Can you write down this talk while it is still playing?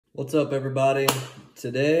What's up, everybody?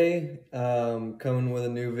 Today, coming with a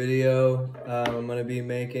new video. I'm going to be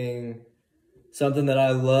making something that I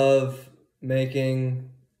love making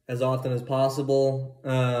as often as possible,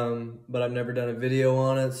 but I've never done a video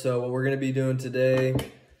on it. So what we're going to be doing today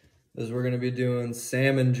is we're going to be doing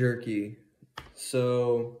salmon jerky.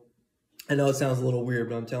 So I know it sounds a little weird,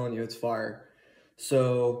 but I'm telling you, it's fire.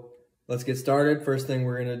 So let's get started. First thing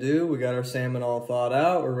we're going to do, we got our salmon all thawed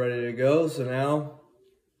out. We're ready to go. So now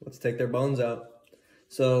let's take their bones out.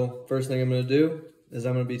 So first thing I'm gonna do is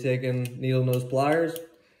I'm gonna be taking needle nose pliers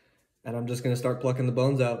and I'm just gonna start plucking the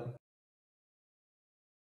bones out.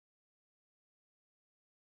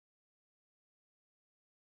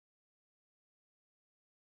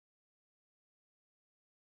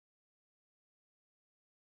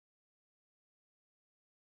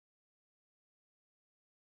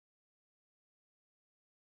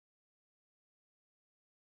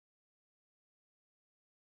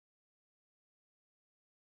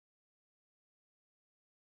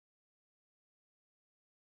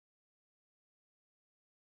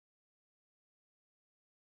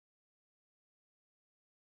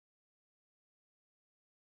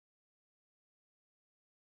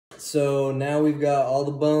 So now we've got all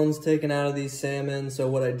the bones taken out of these salmon. So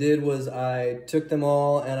what I did was I took them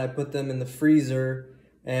all and I put them in the freezer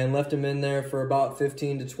and left them in there for about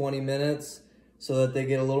 15 to 20 minutes so that they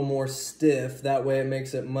get a little more stiff. That way it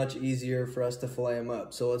makes it much easier for us to fillet them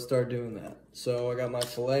up. So let's start doing that. So I got my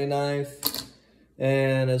fillet knife,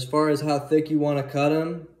 and as far as how thick you want to cut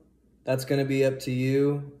them, that's going to be up to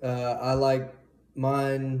you. I like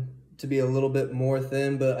mine to be a little bit more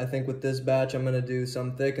thin, but I think with this batch, I'm gonna do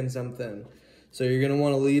some thick and some thin. So you're gonna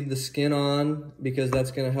wanna leave the skin on because that's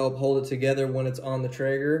gonna help hold it together when it's on the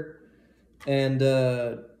traeger. And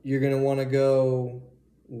you're gonna wanna go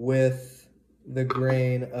with the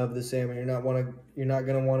grain of the salmon. You're not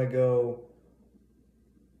gonna wanna go,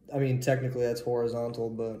 I mean, technically that's horizontal,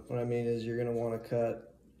 but what I mean is you're gonna wanna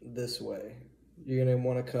cut this way. You're gonna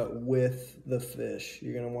wanna cut with the fish.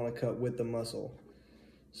 You're gonna wanna cut with the muscle.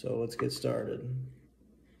 So let's get started.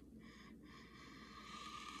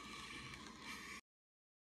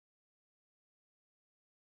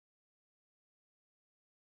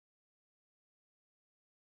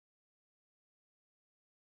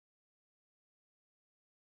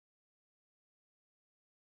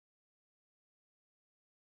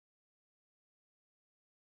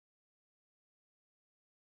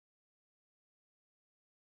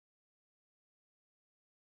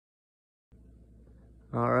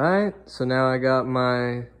 All right, so now I got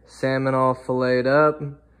my salmon all filleted up,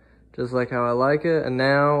 just like how I like it. And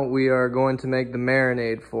now we are going to make the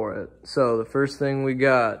marinade for it. So the first thing we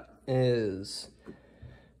got is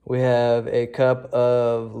we have a cup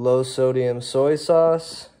of low sodium soy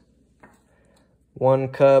sauce, 1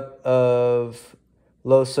 cup of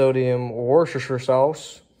low sodium Worcestershire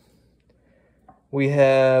sauce. We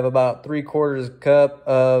have about 3/4 cup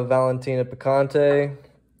of Valentina Picante.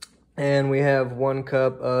 And we have 1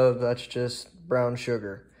 cup of, that's just brown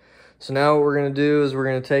sugar. So now what we're gonna do is we're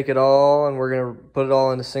gonna take it all and we're gonna put it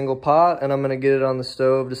all in a single pot, and I'm gonna get it on the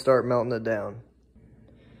stove to start melting it down.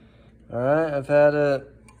 All right, I've had it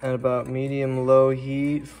at about medium-low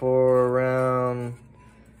heat for around,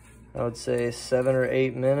 I would say 7 or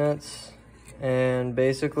 8 minutes. And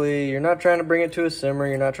basically, you're not trying to bring it to a simmer,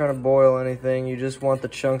 you're not trying to boil anything, you just want the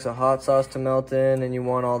chunks of hot sauce to melt in and you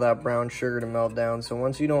want all that brown sugar to melt down. So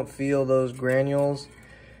once you don't feel those granules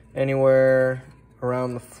anywhere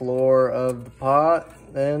around the floor of the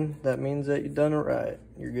pot, then that means that you've done it right.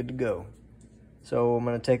 You're good to go. So I'm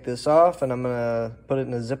gonna take this off and I'm gonna put it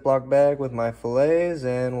in a Ziploc bag with my fillets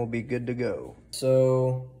and we'll be good to go.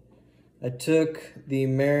 So I took the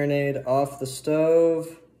marinade off the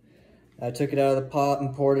stove. I took it out of the pot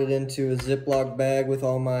and poured it into a Ziploc bag with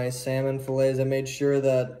all my salmon fillets. I made sure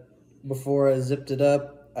that before I zipped it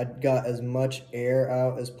up, I got as much air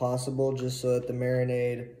out as possible just so that the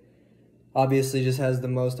marinade obviously just has the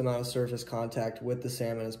most amount of surface contact with the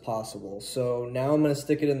salmon as possible. So now I'm gonna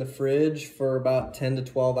stick it in the fridge for about 10 to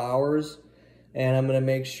 12 hours. And I'm gonna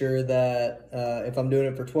make sure that if I'm doing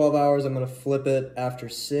it for 12 hours, I'm gonna flip it after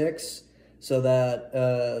 6 so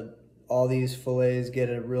that all these fillets get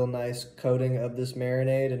a real nice coating of this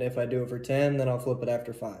marinade. And if I do it for 10, then I'll flip it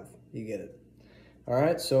after 5. You get it. All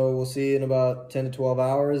right, so we'll see you in about 10 to 12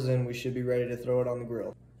 hours and we should be ready to throw it on the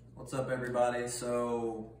grill. What's up, everybody?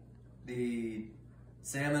 So the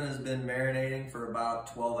salmon has been marinating for about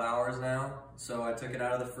 12 hours now. So I took it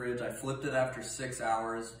out of the fridge. I flipped it after 6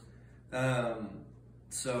 hours.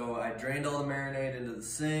 So I drained all the marinade into the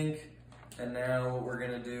sink. And now what we're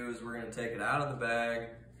gonna do is we're gonna take it out of the bag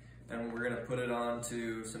and we're gonna put it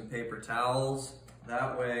onto some paper towels.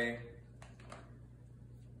 That way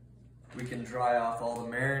we can dry off all the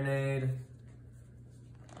marinade.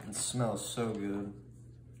 It smells so good.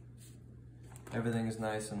 Everything is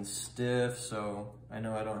nice and stiff, so I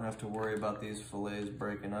know I don't have to worry about these fillets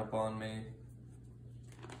breaking up on me.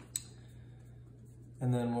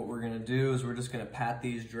 And then what we're gonna do is we're just gonna pat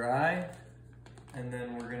these dry, and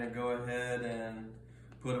then we're gonna go ahead and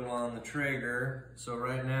put them on the Traeger. So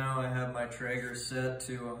right now I have my Traeger set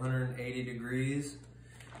to 180 degrees.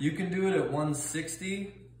 You can do it at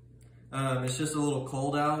 160. It's just a little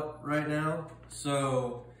cold out right now.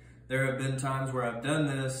 So there have been times where I've done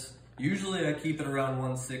this. Usually I keep it around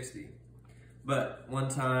 160. But one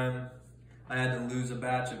time I had to lose a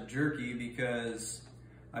batch of jerky because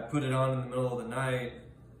I put it on in the middle of the night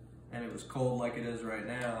and it was cold like it is right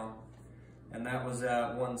now. And that was at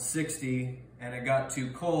 160 and it got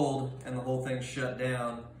too cold and the whole thing shut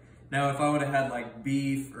down. Now if I would have had like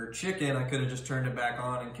beef or chicken, I could have just turned it back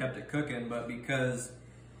on and kept it cooking, but because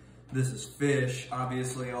this is fish,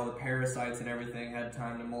 obviously all the parasites and everything had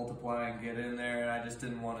time to multiply and get in there, and I just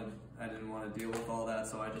didn't want to deal with all that,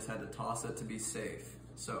 so I just had to toss it to be safe.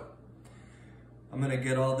 So I'm gonna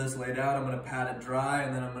get all this laid out, I'm gonna pat it dry,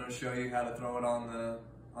 and then I'm gonna show you how to throw it on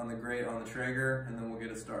the grate on the Traeger, and then we'll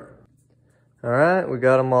get it started. All right, we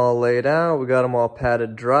got them all laid out, we got them all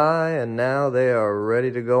patted dry, and now they are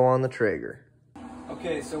ready to go on the Traeger.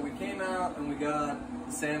 Okay, so we came out and we got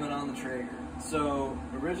the salmon on the Traeger. So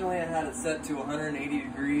originally I had it set to 180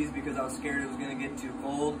 degrees because I was scared it was gonna get too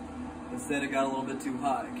cold. Instead it got a little bit too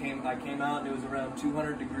hot. I came out and it was around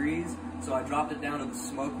 200 degrees, so I dropped it down to the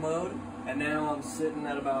smoke mode, and now I'm sitting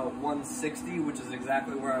at about 160, which is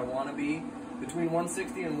exactly where I wanna be. Between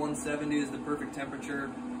 160 and 170 is the perfect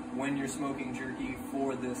temperature when you're smoking jerky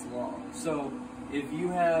for this long. So if you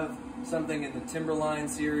have something in the Timberline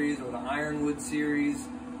series or the Ironwood series,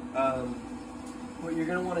 what you're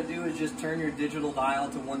gonna wanna do is just turn your digital dial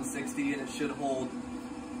to 160 and it should hold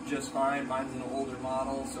just fine. Mine's an older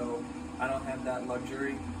model, so I don't have that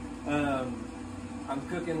luxury. I'm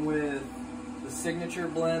cooking with the Signature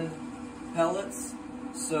Blend pellets,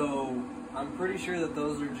 so I'm pretty sure that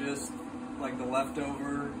those are just like the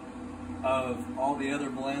leftover of all the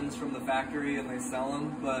other blends from the factory and they sell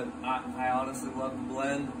them, but I honestly love the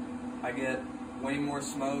blend. I get way more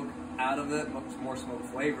smoke out of it, much more smoke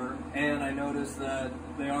flavor, and I noticed that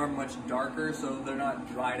they are much darker, so they're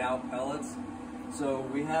not dried out pellets. So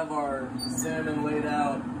we have our salmon laid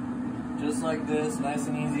out just like this, nice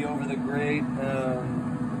and easy over the grate.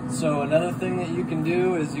 So another thing that you can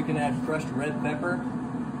do is you can add crushed red pepper.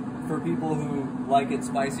 For people who like it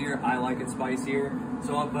spicier, I like it spicier.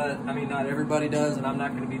 So, but I mean, not everybody does, and I'm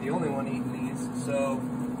not going to be the only one eating these. So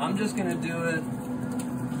I'm just going to do it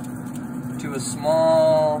to a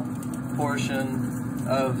small portion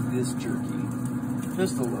of this jerky,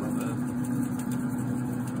 just a little bit,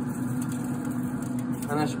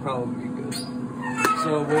 and that should probably be good.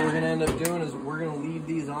 So what we're going to end up doing is we're going to leave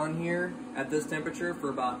these on here at this temperature for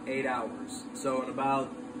about 8 hours. So in about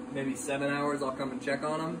maybe 7 hours, I'll come and check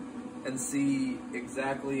on them and see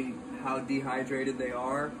exactly how dehydrated they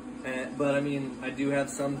are. But I mean, I do have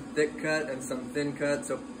some thick cut and some thin cut,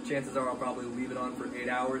 so chances are I'll probably leave it on for 8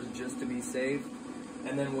 hours just to be safe.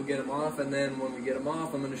 And then we'll get them off, and then when we get them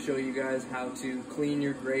off, I'm going to show you guys how to clean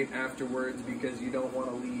your grate afterwards, because you don't want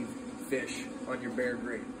to leave fish on your bare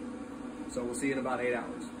grate. So we'll see you in about 8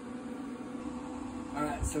 hours.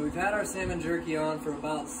 Alright, so we've had our salmon jerky on for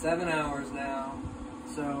about 7 hours now.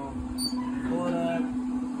 So pull it up.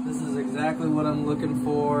 This is exactly what I'm looking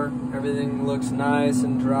for. Everything looks nice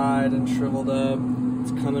and dried and shriveled up.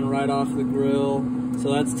 It's coming right off the grill.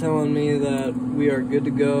 So that's telling me that we are good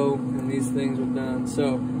to go and these things are done.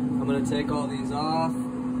 So I'm gonna take all these off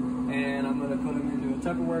and I'm gonna put them into a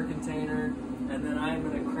Tupperware container, and then I'm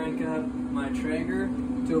gonna crank up my Traeger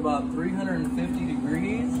to about 350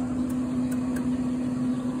 degrees.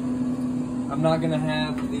 I'm not gonna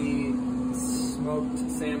have the smoked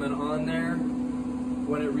salmon on there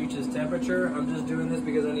when it reaches temperature. I'm just doing this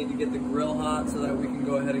because I need to get the grill hot so that we can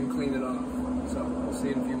go ahead and clean it off. So we'll see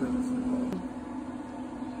in a few minutes.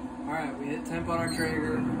 Alright, we hit temp on our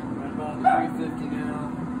Traeger. We're at about 350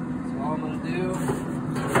 now. So all I'm gonna do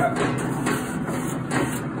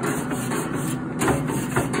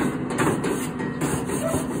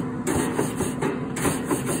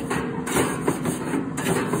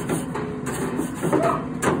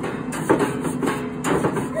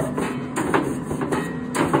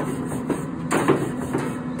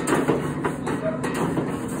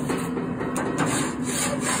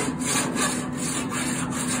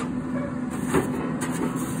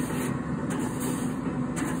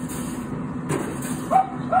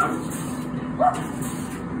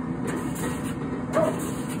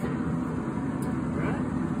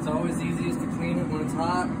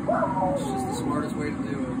smartest way to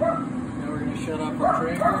do it. Now we're gonna shut off our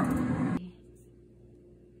traeger.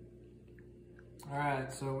 All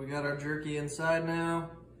right, so we got our jerky inside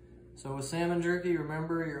now. So with salmon jerky,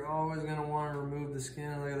 remember, you're always gonna wanna remove the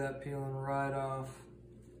skin. Look at that peeling right off.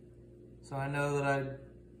 So I know that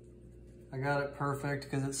I got it perfect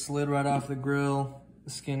because it slid right off the grill.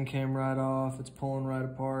 The skin came right off. It's pulling right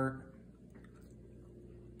apart.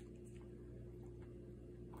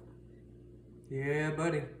 Yeah,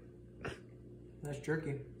 buddy. That's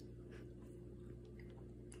jerky.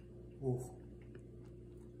 Ooh.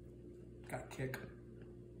 Got a kick.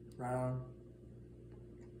 Right on.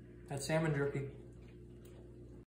 That's salmon jerky.